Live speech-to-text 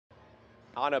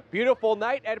On a beautiful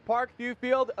night at Parkview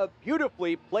Field, a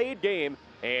beautifully played game,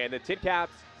 and the TinCaps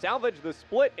salvage the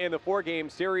split in the 4-game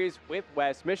series with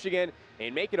West Michigan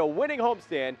and make it a winning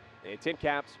homestand. The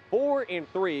TinCaps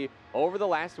 4-3 over the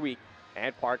last week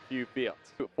at Parkview Field.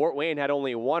 Fort Wayne had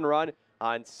only one run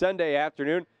on Sunday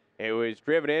afternoon. It was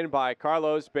driven in by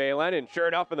Carlos Belen, and sure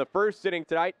enough, in the first inning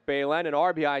tonight, Belen an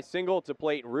RBI single to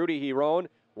plate Rudy Giron,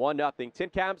 1-0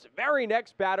 TinCaps. Very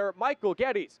next batter, Michael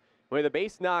Geddes with a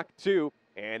base knock 2,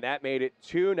 and that made it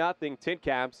 2-0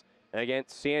 TinCaps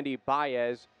against Sandy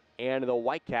Baez and the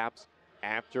Whitecaps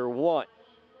after 1.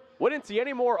 Wouldn't see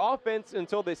any more offense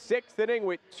until the 6th inning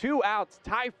with 2 outs.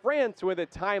 Ty France with a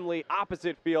timely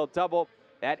opposite field double.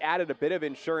 That added a bit of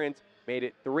insurance, made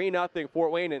it 3-0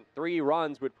 Fort Wayne, and 3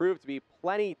 runs would prove to be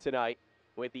plenty tonight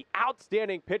with the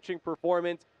outstanding pitching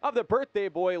performance of the birthday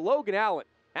boy, Logan Allen.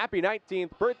 Happy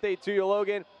 19th birthday to you,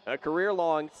 Logan. A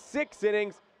career-long 6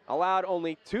 innings, allowed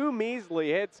only 2 measly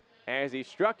hits as he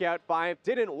struck out 5,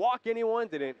 didn't walk anyone,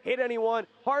 didn't hit anyone,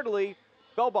 hardly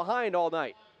fell behind all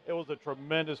night. It was a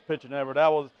tremendous pitching effort.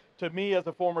 That was, to me as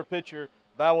a former pitcher,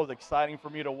 that was exciting for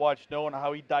me to watch, knowing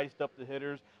how he diced up the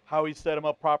hitters, how he set them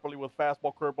up properly with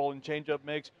fastball, curveball, and changeup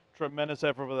mix. Tremendous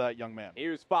effort for that young man. He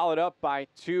was followed up by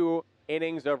 2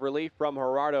 innings of relief from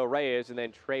Gerardo Reyes, and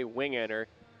then Trey Wingeter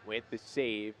with the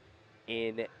save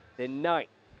in the 9th.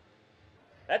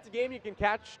 That's a game you can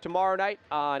catch tomorrow night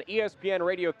on ESPN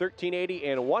Radio 1380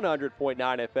 and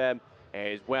 100.9 FM,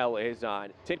 as well as on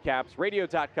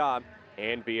TinCapsRadio.com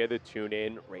and via the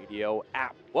TuneIn Radio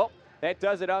app. Well, that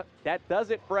does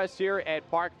it for us here at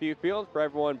Parkview Field. For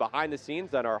everyone behind the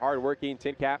scenes on our hardworking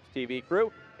TinCaps TV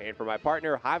crew, and for my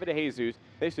partner, Javi de Jesus,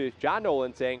 this is John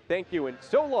Nolan saying thank you and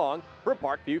so long from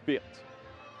Parkview Field.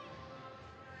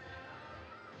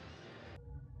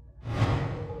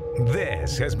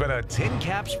 This has been a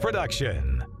TinCaps production.